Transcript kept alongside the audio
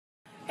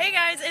Hey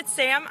guys, it's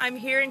Sam. I'm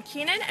here in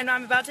Keenan and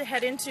I'm about to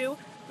head into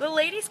the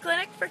ladies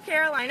clinic for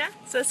Carolina,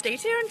 so stay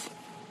tuned.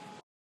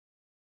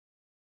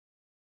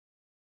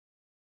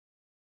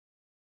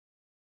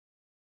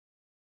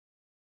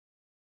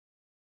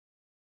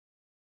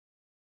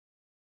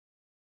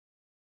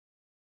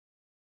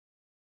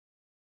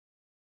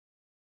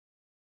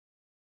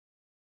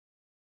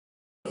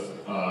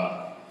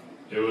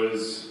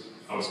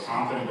 I was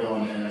confident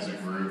going in as a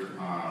group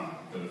that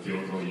the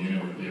field goal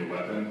unit would be a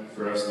weapon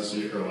for us this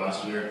year or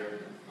last year.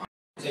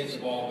 Take the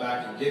ball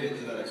back and give it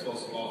to that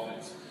explosive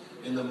offense.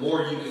 And the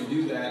more you can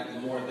do that, the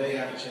more they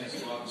have a chance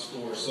to go out and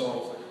score.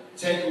 So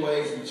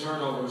takeaways and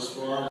turnovers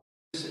for our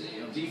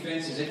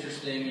defense is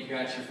interesting. You've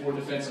got your 4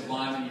 defensive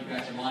linemen, you've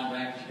got your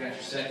linebackers, you've got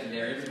your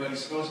secondary. Everybody's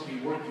supposed to be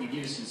working in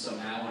unison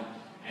somehow. And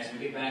as we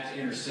get back to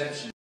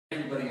interception,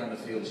 everybody on the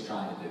field is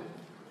trying to do.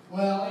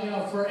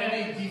 Well, for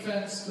any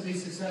defense to be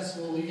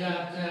successful, you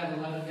have to have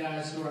 11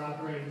 guys who are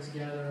operating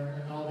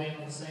together and all being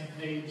on the same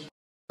page.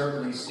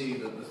 Certainly see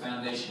the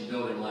foundation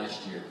building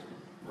last year.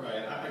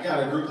 Right. I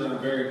got a group that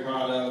I'm very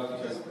proud of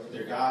because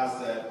they're guys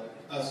that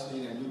us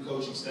being a new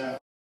coaching staff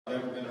have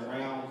ever been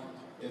around.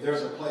 If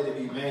there's a play to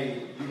be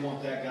made, you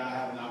want that guy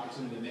having an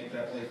opportunity to make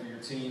that play for your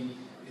team,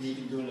 and he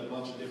can do it in a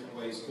bunch of different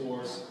ways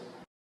for us.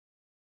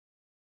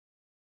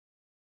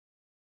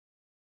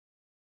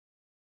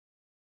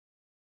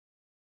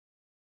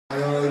 How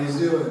y'all ladies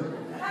doing? You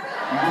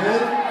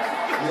good?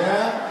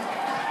 Yeah?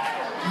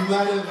 You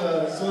might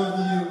have, some of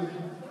you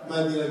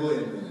might be like, wait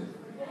a minute.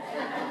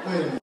 Wait a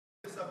minute.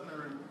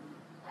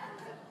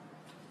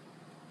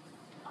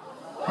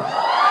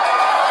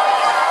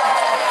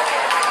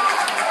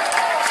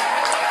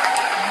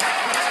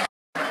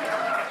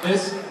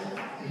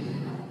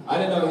 I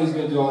didn't know he was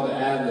going to do all the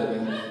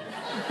ad-libbing,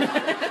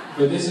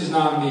 but this is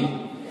not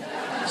me.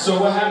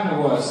 So what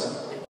happened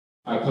was,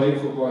 I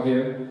played football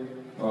here.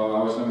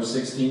 I was number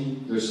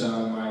 16. There's some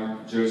of my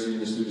jersey in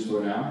the studio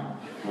store now.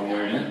 I'm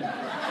wearing it.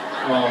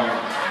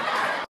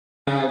 I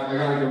got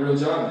like a real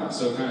job now,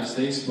 so it kind of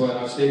stinks, but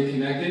I've stayed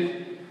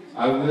connected.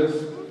 I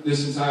lived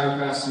this entire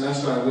past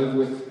semester. I lived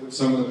with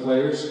some of the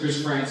players.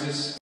 Chris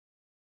Francis.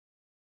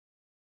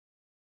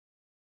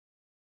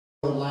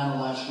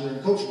 Atlanta last year,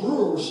 and Coach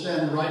Brewer was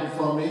standing right in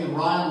front of me, and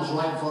Ryan was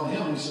right in front of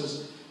him. And he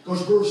says,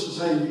 Coach Brewer says,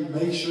 "Hey, you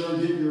make sure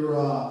and get your,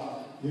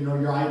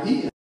 your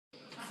ID."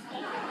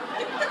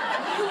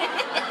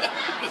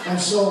 And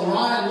so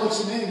Ryan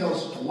looks at me and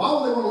goes, "Why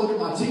would they want to look at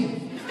my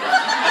team?"